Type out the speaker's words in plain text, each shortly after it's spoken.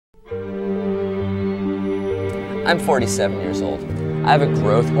I'm 47 years old. I have a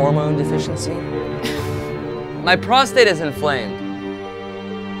growth hormone deficiency. My prostate is inflamed.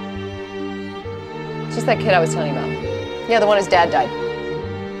 It's just that kid I was telling you about. Yeah, the one whose dad died.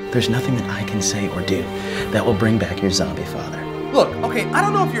 There's nothing that I can say or do that will bring back your zombie father. Look, okay, I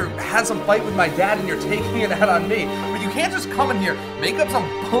don't know if you had some fight with my dad and you're taking it out on me, but you can't just come in here, make up some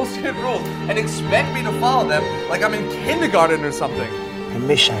bullshit rules, and expect me to follow them like I'm in kindergarten or something. I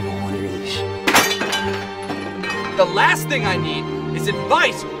wish I were one of these. The last thing I need is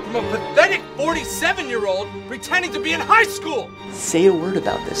advice from a pathetic 47-year-old pretending to be in high school. Say a word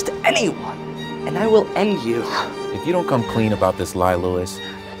about this to anyone, and I will end you. If you don't come clean about this lie, Lewis,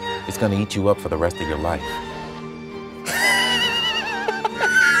 it's gonna eat you up for the rest of your life.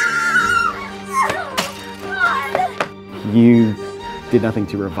 You did nothing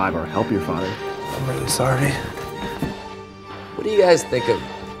to revive or help your father. I'm really sorry. What do you guys think of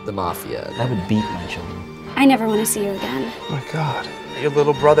the mafia? I would beat my children. I never want to see you again. Oh my God. Your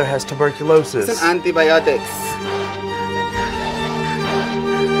little brother has tuberculosis. Some antibiotics.